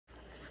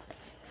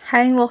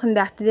Hi and welcome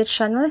back to the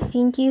channel.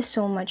 Thank you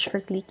so much for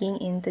clicking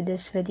into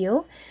this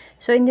video.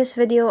 So in this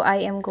video, I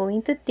am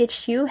going to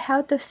teach you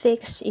how to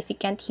fix if you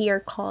can't hear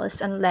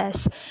calls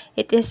unless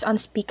it is on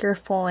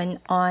speakerphone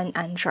on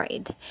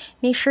Android.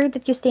 Make sure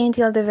that you stay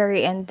until the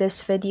very end of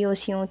this video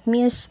so you won't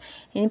miss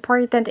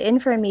important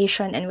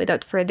information, and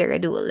without further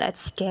ado,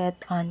 let's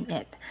get on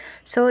it.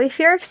 So if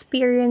you're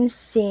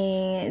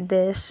experiencing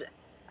this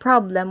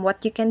problem,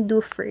 what you can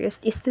do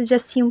first is to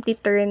just simply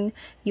turn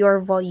your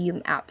volume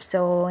up.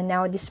 So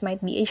now this might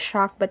be a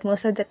shock, but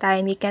most of the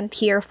time you can't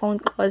hear phone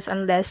calls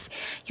unless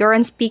you're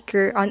on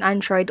speaker on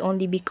Android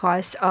only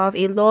because of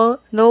a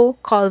low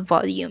call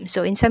volume.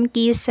 So in some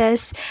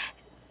cases,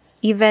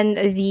 even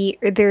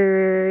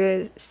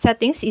their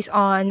settings is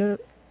on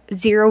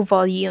zero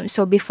volume.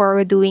 So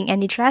before doing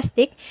any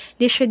drastic,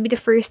 this should be the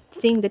first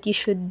thing that you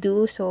should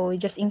do. So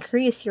just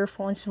increase your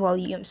phone's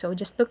volume. So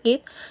just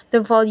locate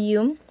the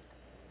volume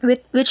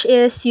which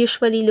is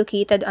usually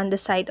located on the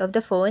side of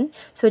the phone.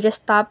 So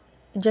just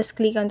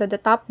click onto the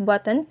top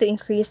button to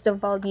increase the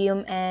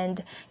volume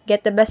and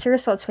get the best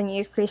results when you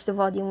increase the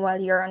volume while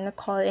you're on the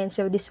call. And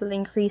so this will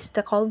increase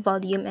the call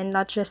volume and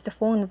not just the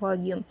phone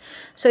volume.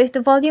 So if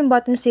the volume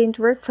buttons didn't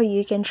work for you,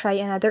 you can try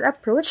another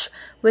approach,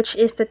 which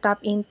is to tap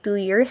into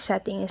your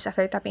settings.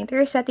 After tapping into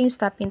your settings,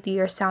 tap into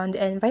your sound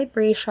and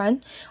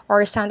vibration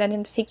or sound and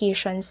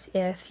notifications,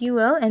 if you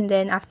will. And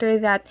then after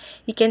that,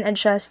 you can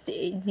adjust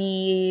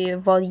the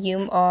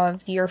volume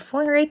of your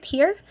phone right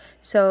here.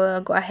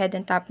 So go ahead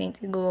and tap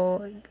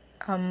into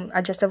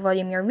adjust the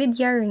volume, your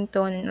media,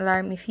 ringtone, and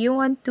alarm if you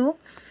want to.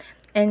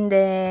 And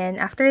then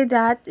after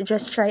that,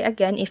 just try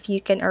again if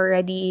you can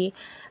already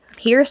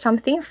hear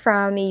something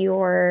from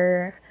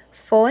your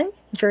phone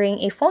during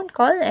a phone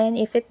call. And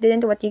if it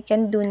didn't, what you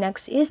can do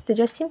next is to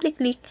just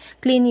simply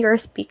clean your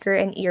speaker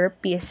and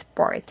earpiece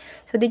port.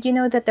 So did you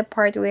know that the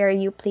part where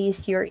you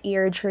place your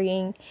ear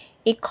during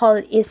a call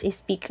is a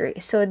speaker?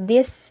 So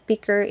this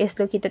speaker is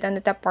located on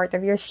the top part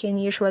of your screen,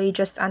 usually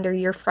just under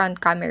your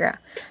front camera.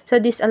 So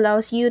this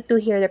allows you to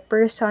hear the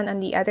person on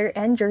the other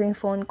end during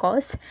phone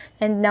calls.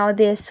 And now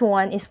this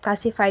one is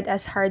classified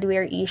as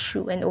hardware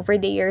issue, and over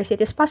the years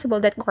it is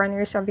possible that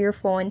corners of your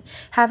phone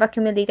have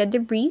accumulated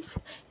debris,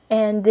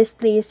 and this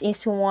place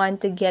is one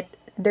to get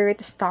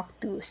dirt stuck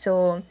to.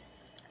 So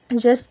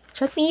just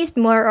trust me,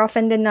 more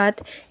often than not,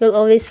 you'll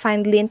always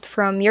find lint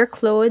from your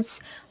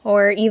clothes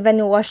or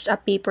even washed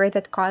up paper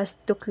that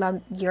caused to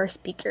clog your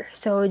speaker.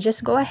 So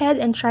just go ahead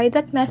and try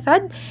that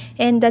method.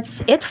 And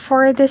that's it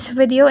for this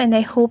video, and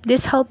I hope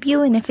this helped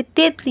you. And if it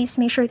did, please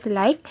make sure to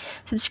like,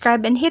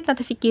 subscribe, and hit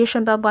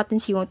notification bell button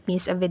so you won't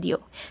miss a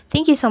video.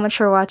 Thank you so much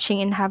for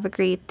watching and have a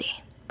great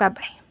day. Bye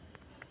bye.